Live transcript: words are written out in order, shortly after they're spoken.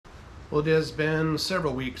Well, it has been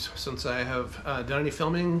several weeks since I have done any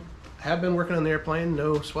filming. I have been working on the airplane,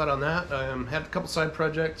 no sweat on that. Had a couple side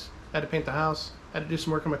projects, had to paint the house, had to do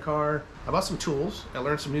some work on my car. I bought some tools, I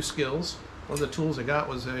learned some new skills. One of the tools I got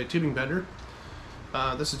was a tubing bender.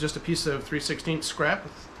 This is just a piece of 3/16 scrap.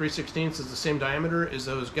 3/16 is the same diameter as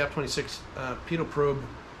those gap 26 pitot probe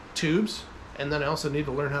tubes. And then I also need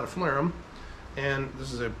to learn how to flare them. And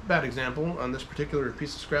this is a bad example on this particular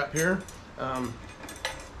piece of scrap here.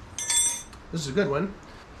 This is a good one.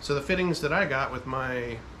 So the fittings that I got with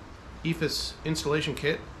my EFIS installation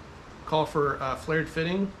kit call for flared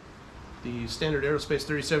fitting, the standard aerospace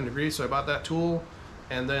 37 degrees, so I bought that tool.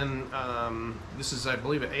 And then this is, I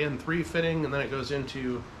believe, an AN3 fitting, and then it goes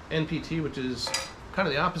into NPT, which is kind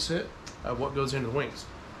of the opposite of what goes into the wings.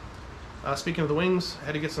 Speaking of the wings, I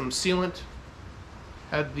had to get some sealant.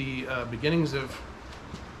 Had the beginnings of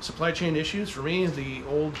supply chain issues for me. The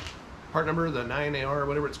old part number, the 9AR,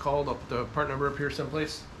 whatever it's called, the part number up here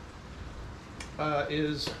someplace,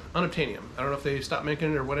 is unobtainium. I don't know if they stopped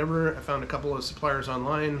making it or whatever. I found a couple of suppliers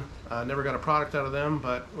online. Never got a product out of them,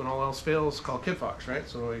 but when all else fails, call Kitfox, right?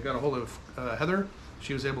 So I got a hold of Heather.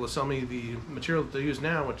 She was able to sell me the material that they use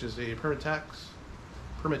now, which is a Permitex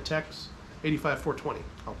 85420.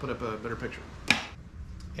 I'll put up a better picture.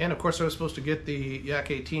 And of course I was supposed to get the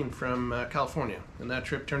Yak 18 from California, and that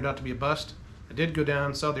trip turned out to be a bust. I did go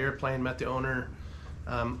down, saw the airplane, met the owner.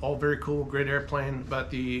 All very cool, great airplane, but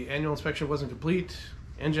the annual inspection wasn't complete.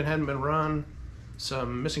 Engine hadn't been run,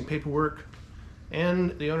 some missing paperwork,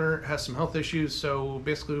 and the owner has some health issues, so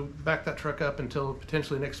basically back that truck up until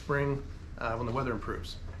potentially next spring when the weather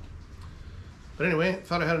improves. But anyway,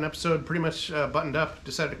 thought I had an episode pretty much buttoned up,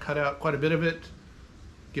 decided to cut out quite a bit of it,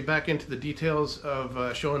 get back into the details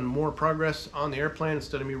of showing more progress on the airplane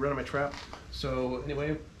instead of me running my trap. So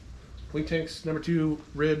anyway, wing tanks, number 2,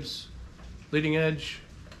 ribs, leading edge,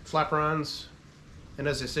 flaperons, and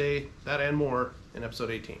as I say, that and more in episode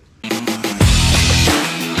 18.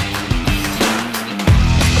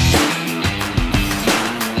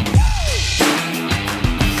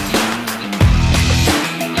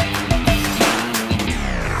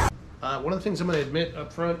 One of the things I'm going to admit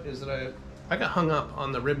up front is that I got hung up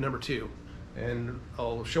on the rib number 2, and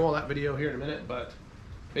I'll show all that video here in a minute, but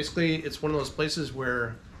basically it's one of those places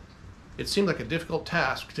where it seemed like a difficult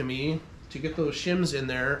task to me to get those shims in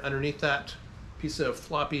there underneath that piece of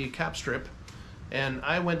floppy cap strip. And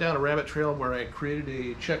I went down a rabbit trail where I created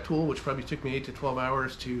a check tool, which probably took me 8 to 12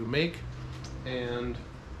 hours to make, and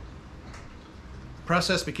the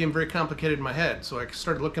process became very complicated in my head. So I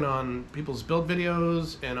started looking on people's build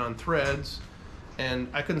videos and on threads, and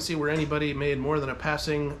I couldn't see where anybody made more than a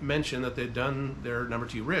passing mention that they'd done their number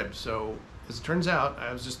 2 rib. So as it turns out,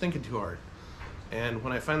 I was just thinking too hard. And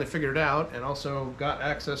when I finally figured it out and also got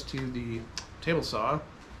access to the table saw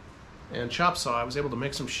and chop saw, I was able to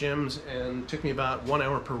make some shims, and it took me about 1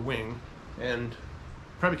 hour per wing. And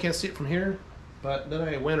probably can't see it from here, but then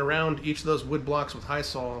I went around each of those wood blocks with high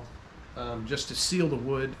saw just to seal the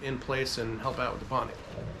wood in place and help out with the bonding.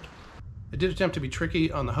 I did attempt to be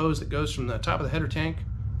tricky on the hose that goes from the top of the header tank.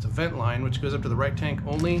 It's a vent line which goes up to the right tank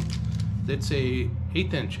only. It's a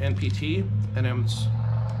 1/8 inch NPT, and I'm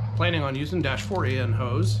planning on using -4AN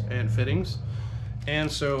hose and fittings.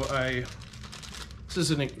 And so this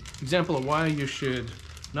is an example of why you should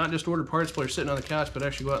not just order parts while you're sitting on the couch, but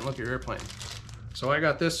actually go out and look at your airplane. So I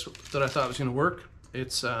got this that I thought was going to work. It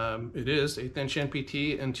is 1/8 inch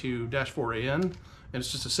NPT into -4AN, and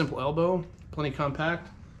it's just a simple elbow, plenty compact.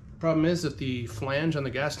 The problem is that the flange on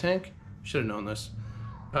the gas tank, should have known this,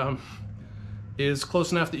 is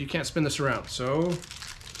close enough that you can't spin this around. So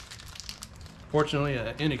fortunately,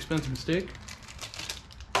 an inexpensive mistake.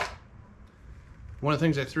 One of the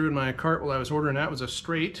things I threw in my cart while I was ordering that was a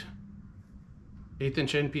straight 1/8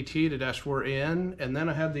 inch NPT to -4AN, and then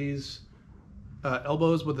I have these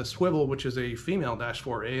elbows with a swivel, which is a female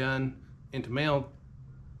 -4AN into male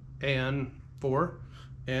AN4,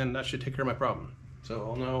 and that should take care of my problem. So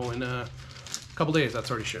I'll know in a couple days that's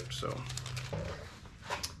already shipped. So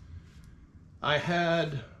I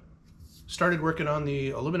had started working on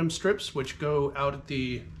the aluminum strips which go out at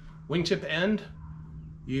the wingtip end.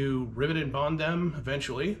 You rivet and bond them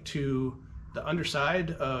eventually to the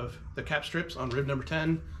underside of the cap strips on rib number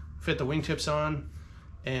 10, fit the wingtips on,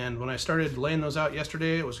 and when I started laying those out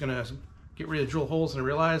yesterday, I was going to get rid of drill holes, and I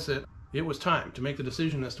realized that it was time to make the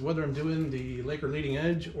decision as to whether I'm doing the Laker leading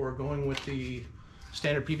edge or going with the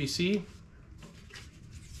standard PVC.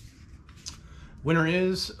 Winner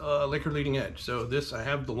is Laker leading edge. So this, I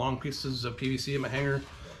have the long pieces of PVC in my hanger.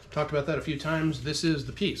 Talked about that a few times. This is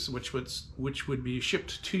the piece which would be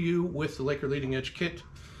shipped to you with the Laker leading edge kit.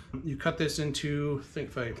 You cut this into, I think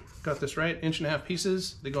if I got this right, 1.5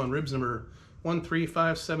 pieces. They go on ribs number 1, 3,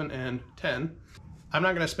 5, 7, and 10. I'm not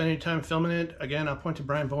going to spend any time filming it. Again, I'll point to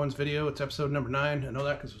Brian Bowen's video. It's episode number 9. I know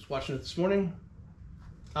that because I was watching it this morning.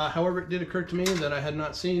 However, it did occur to me that I had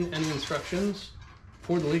not seen any instructions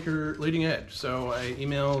for the leading edge. So I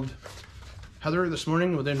emailed Heather this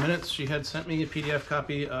morning. Within minutes, she had sent me a PDF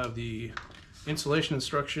copy of the installation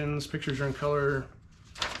instructions. Pictures are in color.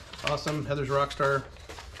 Awesome. Heather's a rock star.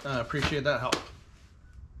 Appreciate that help.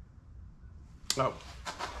 Oh,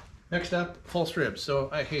 next up, false ribs. So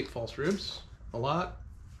I hate false ribs a lot,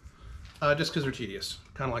 just because they're tedious.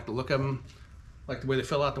 Kind of like the look of them, like the way they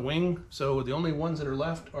fill out the wing. So the only ones that are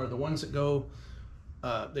left are the ones that go,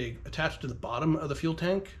 they attach to the bottom of the fuel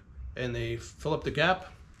tank and they fill up the gap.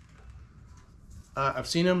 I've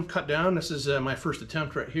seen them cut down. This is my first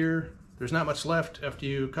attempt right here. There's not much left after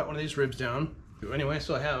you cut one of these ribs down. Anyway,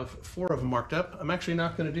 so I have 4 of them marked up. I'm actually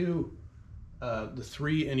not going to do the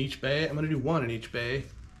 3 in each bay. I'm going to do 1 in each bay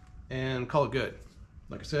and call it good.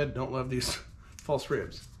 Like I said, don't love these false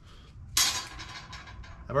ribs.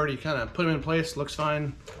 I've already kind of put them in place. Looks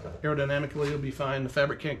fine. Aerodynamically, it'll be fine. The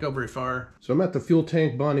fabric can't go very far. So I'm at the fuel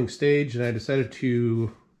tank bonding stage, and I decided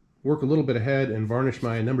to work a little bit ahead and varnish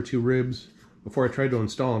my number 2 ribs before I tried to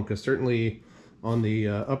install them, because certainly on the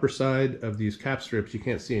upper side of these cap strips, you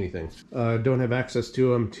can't see anything. Don't have access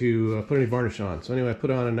to them to put any varnish on. So anyway, I put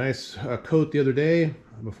on a nice coat the other day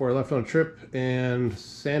before I left on a trip and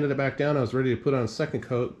sanded it back down. I was ready to put on a second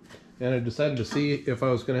coat, and I decided to see if I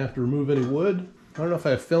was going to have to remove any wood. I don't know if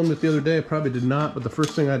I filmed it the other day. I probably did not, but the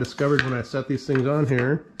first thing I discovered when I set these things on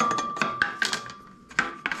here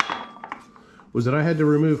was that I had to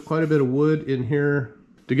remove quite a bit of wood in here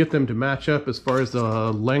to get them to match up as far as the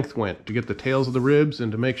length went, to get the tails of the ribs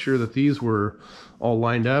and to make sure that these were all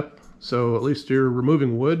lined up. So at least you're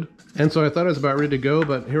removing wood. And so I thought I was about ready to go,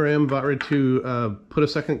 but here I am about ready to put a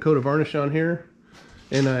second coat of varnish on here.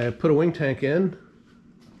 And I put a wing tank in.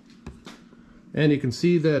 And you can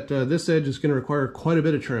see that this edge is going to require quite a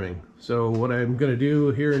bit of trimming. So what I'm going to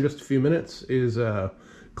do here in just a few minutes is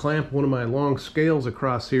clamp one of my long scales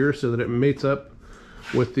across here so that it mates up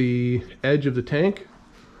with the edge of the tank.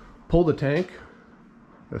 Pull the tank.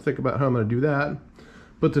 I think about how I'm going to do that.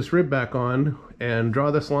 Put this rib back on and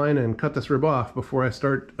draw this line and cut this rib off before I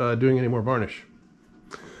start doing any more varnish.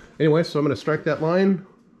 Anyway, so I'm going to strike that line,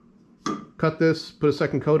 cut this, put a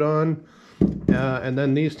second coat on, and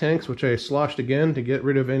then these tanks, which I sloshed again to get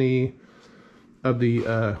rid of any of the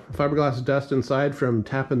fiberglass dust inside from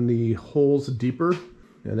tapping the holes deeper.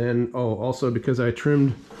 And then, oh, also because I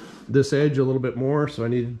trimmed this edge a little bit more, so I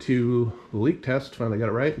needed to leak test, finally got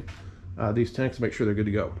it right, these tanks to make sure they're good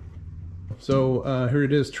to go. So here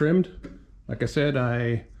it is trimmed. Like I said,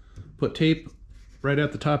 I put tape right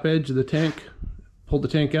at the top edge of the tank, pulled the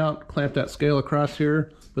tank out, clamped that scale across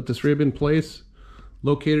here, put this rib in place,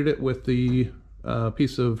 located it with the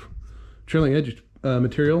piece of trailing edge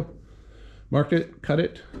material, marked it, cut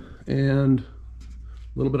it, and a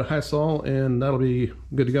little bit of high sol, and that'll be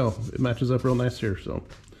good to go. It matches up real nice here. So,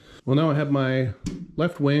 well, now I have my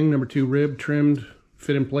left wing number 2 rib trimmed,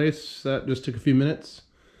 fit in place. That just took a few minutes,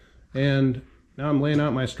 and now I'm laying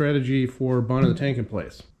out my strategy for bonding the tank in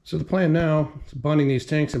place. So the plan now is bonding these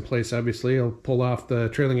tanks in place. Obviously, I'll pull off the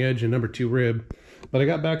trailing edge and number 2 rib, but I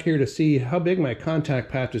got back here to see how big my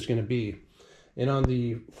contact patch is going to be. And on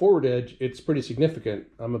the forward edge, it's pretty significant.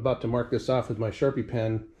 I'm about to mark this off with my Sharpie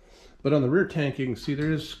pen. But on the rear tank, you can see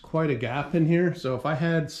there's quite a gap in here. So if I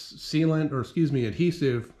had sealant, or excuse me,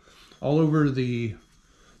 adhesive all over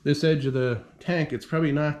this edge of the tank, it's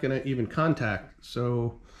probably not going to even contact.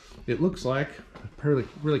 So it looks like, I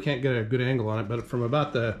really can't get a good angle on it, but from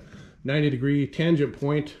about the 90-degree tangent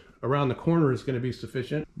point around the corner is going to be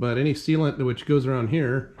sufficient. But any sealant which goes around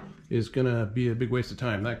here is going to be a big waste of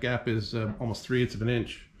time. That gap is almost 3/8 of an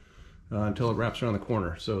inch until it wraps around the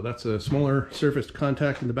corner. So that's a smaller surface to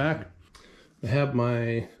contact in the back. I have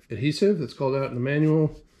my adhesive that's called out in the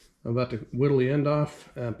manual. I'm about to whittle the end off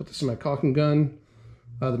and put this in my caulking gun.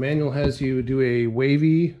 The manual has you do a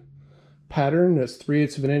wavy pattern that's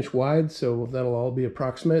 3/8 of an inch wide, so that'll all be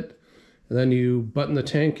approximate. And then you button the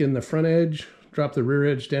tank in the front edge, drop the rear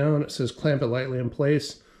edge down. It says clamp it lightly in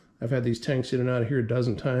place. I've had these tanks in and out of here a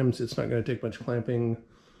dozen times. It's not going to take much clamping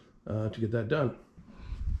to get that done.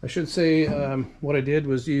 I should say what I did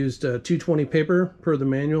was used 220 paper per the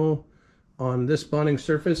manual on this bonding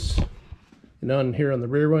surface. And on here on the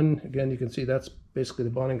rear one, again, you can see that's basically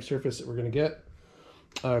the bonding surface that we're going to get.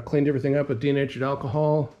 Cleaned everything up with denatured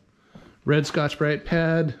alcohol, red Scotch-Brite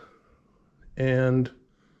pad, and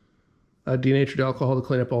denatured alcohol to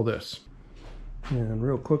clean up all this. And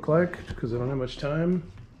real quick like, because I don't have much time,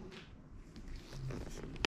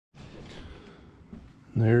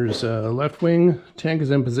 There's left wing. Tank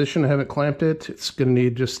is in position. I haven't clamped it. It's going to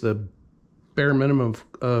need just the bare minimum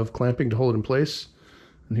of clamping to hold it in place.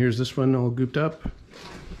 And here's this one all gooped up.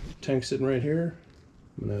 Tank sitting right here.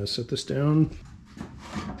 I'm going to set this down.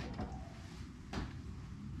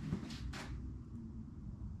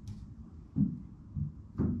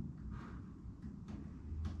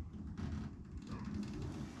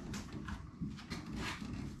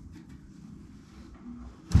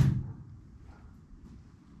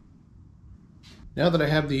 Now that I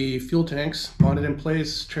have the fuel tanks mounted in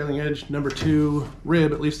place, trailing edge number 2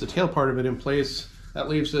 rib, at least the tail part of it in place, that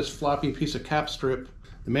leaves this floppy piece of cap strip.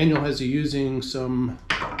 The manual has you using some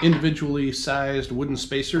individually sized wooden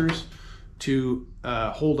spacers to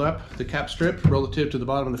hold up the cap strip relative to the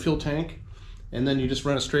bottom of the fuel tank, and then you just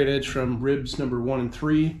run a straight edge from ribs number 1 and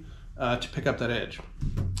 3 to pick up that edge.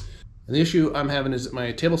 And the issue I'm having is that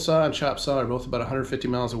my table saw and chop saw are both about 150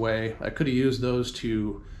 miles away. I could have used those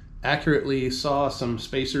to accurately saw some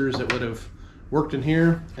spacers that would have worked in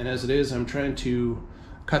here, and as it is, I'm trying to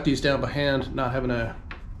cut these down by hand, not having a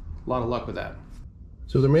lot of luck with that.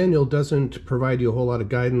 So the manual doesn't provide you a whole lot of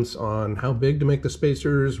guidance on how big to make the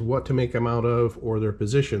spacers, what to make them out of, or their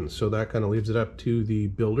positions, so that kind of leaves it up to the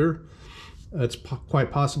builder. It's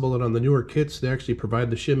quite possible that on the newer kits they actually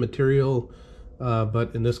provide the shim material,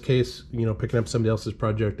 but in this case, you know, picking up somebody else's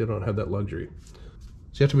project, they don't have that luxury.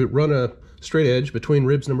 So you have to run a straight edge between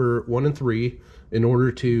ribs number 1 and 3 in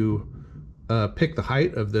order to pick the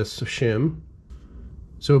height of this shim.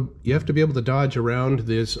 So you have to be able to dodge around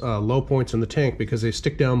these low points in the tank because they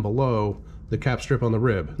stick down below the cap strip on the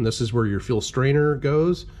rib. And this is where your fuel strainer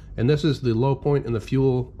goes, and this is the low point in the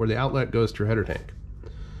fuel where the outlet goes to your header tank.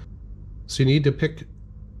 So you need to pick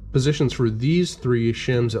positions for these 3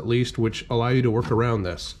 shims at least, which allow you to work around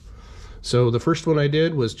this. So the first one I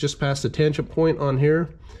did was just past the tangent point on here,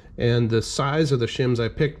 and the size of the shims I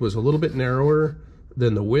picked was a little bit narrower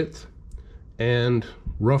than the width and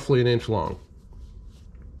roughly 1 inch long.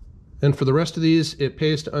 And for the rest of these, it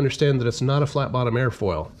pays to understand that it's not a flat bottom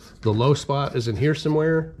airfoil. The low spot is in here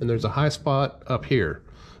somewhere, and there's a high spot up here.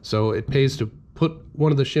 So it pays to put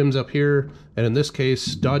one of the shims up here, and in this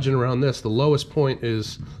case, dodging around this, the lowest point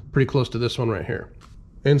is pretty close to this one right here.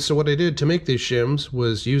 And so what I did to make these shims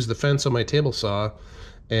was use the fence on my table saw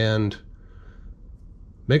and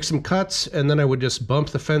make some cuts, and then I would just bump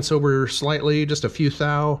the fence over slightly, just a few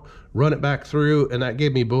thou, run it back through, and that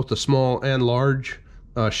gave me both the small and large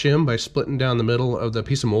shim by splitting down the middle of the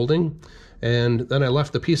piece of molding. And then I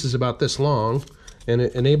left the pieces about this long, and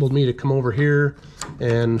it enabled me to come over here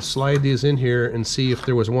and slide these in here and see if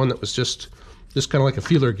there was one that was just kind of like a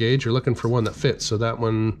feeler gauge. You're looking for one that fits, so that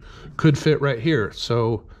one could fit right here.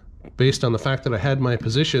 So based on the fact that I had my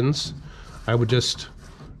positions, I would just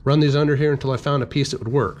run these under here until I found a piece that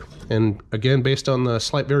would work. And again, based on the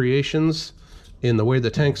slight variations in the way the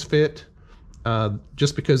tanks fit,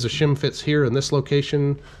 just because the shim fits here in this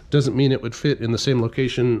location doesn't mean it would fit in the same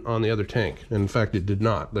location on the other tank. In fact, it did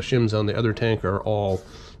not. The shims on the other tank are all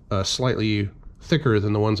slightly thicker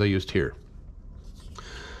than the ones I used here.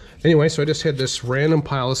 Anyway, so I just had this random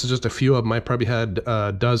pile. This is just a few of them. I probably had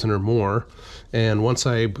a dozen or more. And once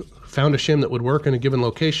I found a shim that would work in a given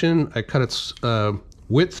location, I cut its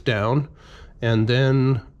width down and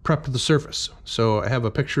then prepped the surface. So I have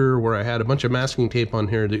a picture where I had a bunch of masking tape on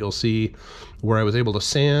here that you'll see where I was able to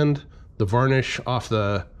sand the varnish off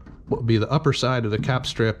what would be the upper side of the cap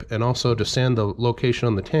strip, and also to sand the location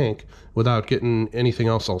on the tank without getting anything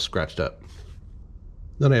else all scratched up.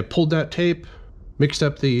 Then I pulled that tape, mixed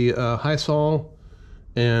up the high sol,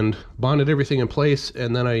 and bonded everything in place,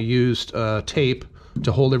 and then I used tape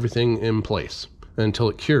to hold everything in place until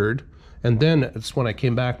it cured. And then it's when I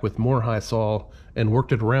came back with more high sol and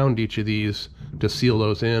worked it around each of these to seal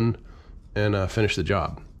those in and finish the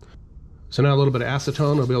job. So now a little bit of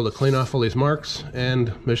acetone, I'll be able to clean off all these marks,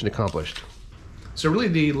 and mission accomplished. So really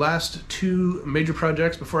the last 2 major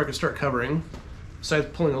projects before I could start covering, besides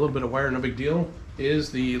pulling a little bit of wire, no big deal,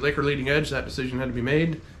 is the Laker leading edge. That decision had to be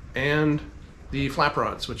made, and the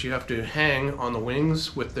flaperons, which you have to hang on the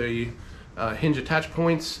wings with the hinge attach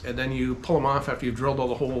points, and then you pull them off after you've drilled all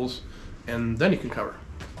the holes, and then you can cover.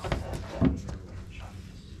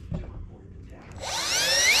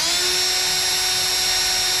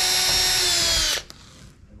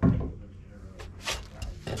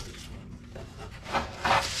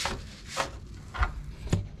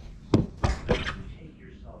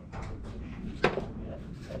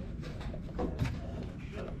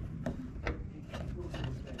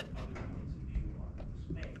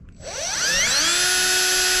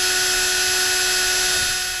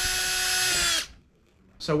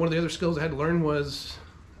 So one of the other skills I had to learn was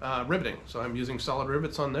riveting. So I'm using solid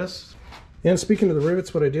rivets on this. And speaking of the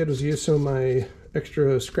rivets, what I did was use some of my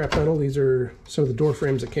extra scrap metal. These are some of the door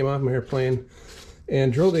frames that came off my airplane,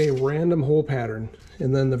 and drilled a random hole pattern.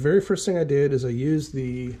 And then the very first thing I did is I used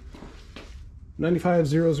the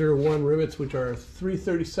 95001 rivets, which are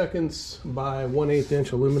 3/32 by 1/8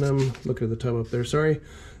 inch aluminum. Look at the tub up there, sorry.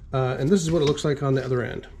 And this is what it looks like on the other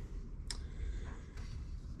end.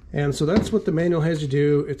 And so that's what the manual has you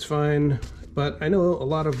do. It's fine, but I know a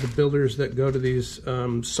lot of the builders that go to these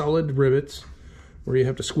solid rivets where you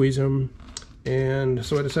have to squeeze them. And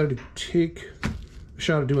so I decided to take a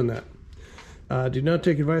shot at doing that. Do not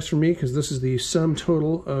take advice from me, because this is the sum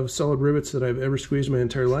total of solid rivets that I've ever squeezed my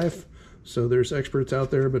entire life. So there's experts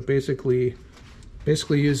out there, but basically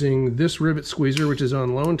using this rivet squeezer, which is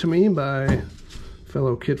on loan to me by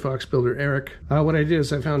fellow Kitfox builder Eric. What I did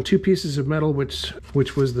is I found two pieces of metal which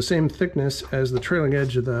was the same thickness as the trailing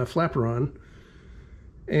edge of the flaperon,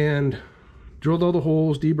 and drilled all the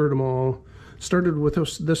holes, deburred them all, started with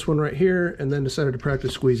this one right here, and then decided to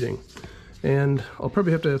practice squeezing. And I'll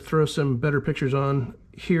probably have to throw some better pictures on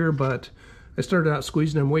here, but I started out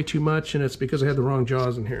squeezing them way too much, and it's because I had the wrong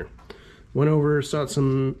jaws in here. Went over, sought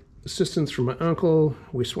some assistance from my uncle.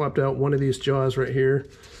 We swapped out one of these jaws right here,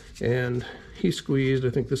 and he squeezed, I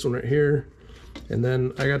think, this one right here. And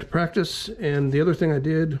then I got to practice. And the other thing I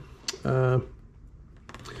did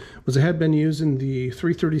was I had been using the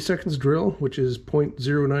 3/32 drill, which is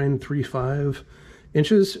 0.0935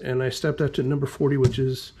 inches, and I stepped up to number 40, which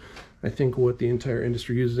is, I think, what the entire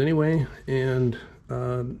industry uses anyway. And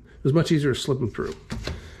it was much easier to slip them through.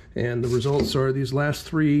 And the results are these last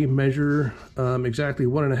three measure exactly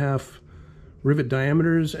 1.5 rivet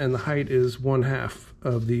diameters, and the height is 1/2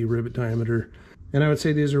 of the rivet diameter. And I would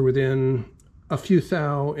say these are within a few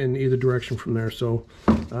thou in either direction from there. So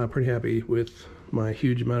pretty happy with my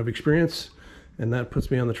huge amount of experience, and that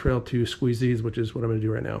puts me on the trail to squeeze these, which is what I'm going to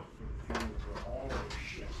do right now.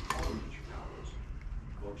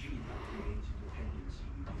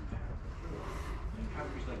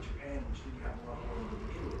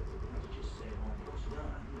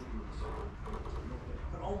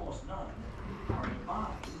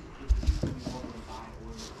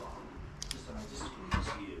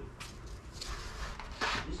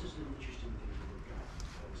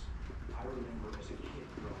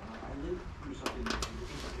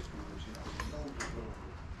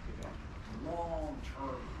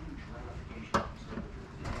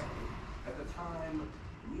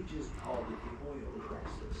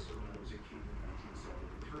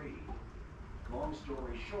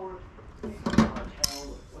 Story short,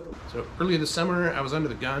 so earlier this summer, I was under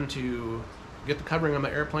the gun to get the covering on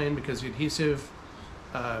my airplane because the adhesive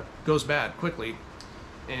goes bad quickly,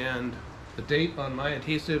 and the date on my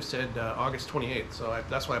adhesive said August 28th. So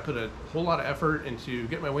that's why I put a whole lot of effort into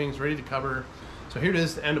get my wings ready to cover. So here it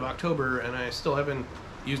is, the end of October, and I still haven't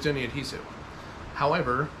used any adhesive.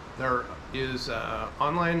 However, there is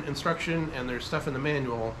online instruction and there's stuff in the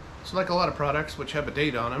manual. So like a lot of products which have a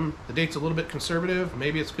date on them, the date's a little bit conservative.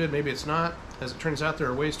 Maybe it's good, maybe it's not. As it turns out, there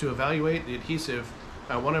are ways to evaluate the adhesive.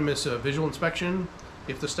 One of them is a visual inspection.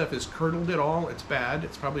 If the stuff is curdled at all, it's bad.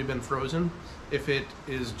 It's probably been frozen. If it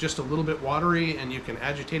is just a little bit watery and you can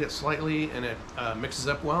agitate it slightly and it mixes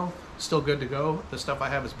up well, still good to go. The stuff I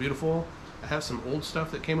have is beautiful. I have some old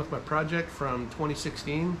stuff that came with my project from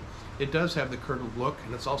 2016. It does have the curdled look,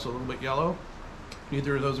 and it's also a little bit yellow.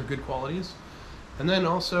 Neither of those are good qualities. And then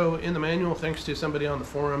also in the manual, thanks to somebody on the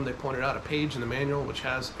forum, they pointed out a page in the manual which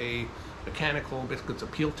has a mechanical, basically it's a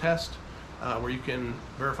peel test, where you can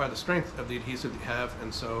verify the strength of the adhesive that you have.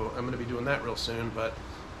 And so I'm going to be doing that real soon, but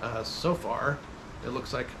so far it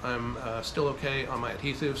looks like I'm still okay on my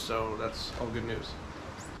adhesive, so that's all good news.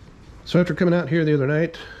 So after coming out here the other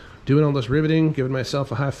night, doing all this riveting, giving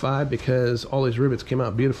myself a high five because all these rivets came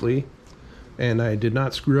out beautifully, and I did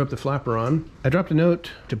not screw up the flaperon. I dropped a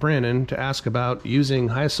note to Brandon to ask about using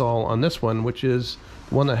Hysol on this one, which is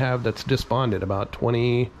the one that I have that's disbonded, about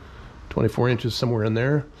 24 inches, somewhere in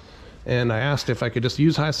there. And I asked if I could just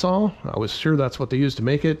use Hysol. I was sure that's what they used to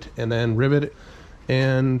make it, and then rivet it.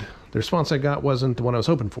 And the response I got wasn't the one I was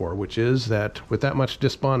hoping for, which is that with that much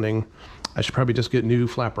disbonding, I should probably just get new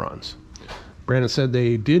flaperons. Brandon said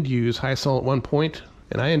they did use Hysol at one point,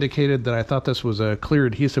 and I indicated that I thought this was a clear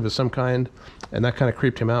adhesive of some kind, and that kind of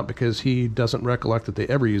creeped him out because he doesn't recollect that they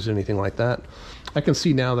ever used anything like that. I can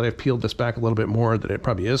see now that I've peeled this back a little bit more that it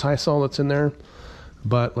probably is Hysol that's in there,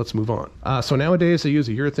 but let's move on. So nowadays they use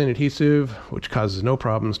a urethane adhesive, which causes no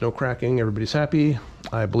problems, no cracking, everybody's happy.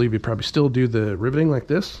 I believe you probably still do the riveting like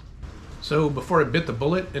this. So before I bit the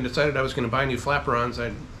bullet and decided I was going to buy new flaperons,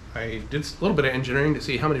 I I did a little bit of engineering to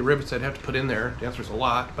see how many rivets I'd have to put in there. The answer is a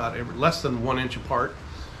lot, about less than 1 inch apart.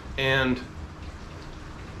 And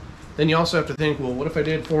then you also have to think, well, what if I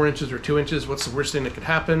did 4 inches or 2 inches? What's the worst thing that could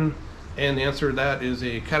happen? And the answer to that is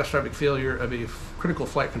a catastrophic failure of a critical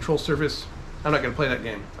flight control surface. I'm not going to play that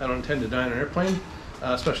game. I don't intend to die on an airplane,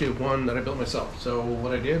 especially one that I built myself. So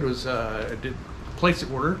what I did was I did a place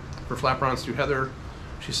order for flaperons through Heather.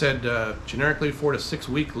 She said generically 4 to 6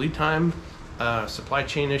 week lead time. Supply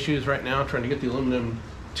chain issues right now, trying to get the aluminum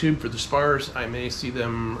tube for the spars. I may see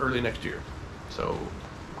them early next year, so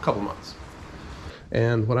a couple months.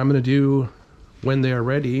 And what I'm going to do when they are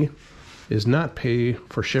ready is not pay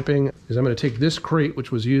for shipping. Is I'm going to take this crate,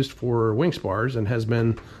 which was used for wing spars and has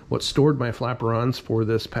been what stored my flaperons for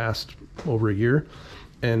this past over a year,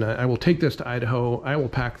 and I will take this to Idaho. I will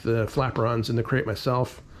pack the flaperons in the crate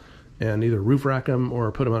myself and either roof rack them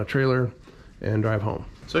or put them on a trailer and drive home.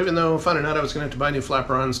 So even though finding out I was going to have to buy new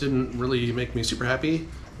flaperons didn't really make me super happy,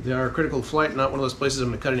 they are critical flight, not one of those places I'm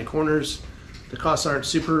going to cut any corners. The costs aren't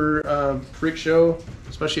super freak show,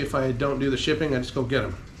 especially if I don't do the shipping. I just go get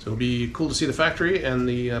them. So it'll be cool to see the factory and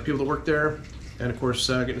the people that work there. And of course,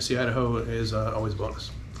 getting to see Idaho is always a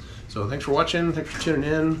bonus. So thanks for watching, thanks for tuning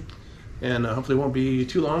in, and hopefully it won't be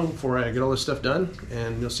too long before I get all this stuff done,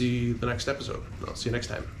 and you'll see the next episode. I'll see you next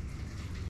time.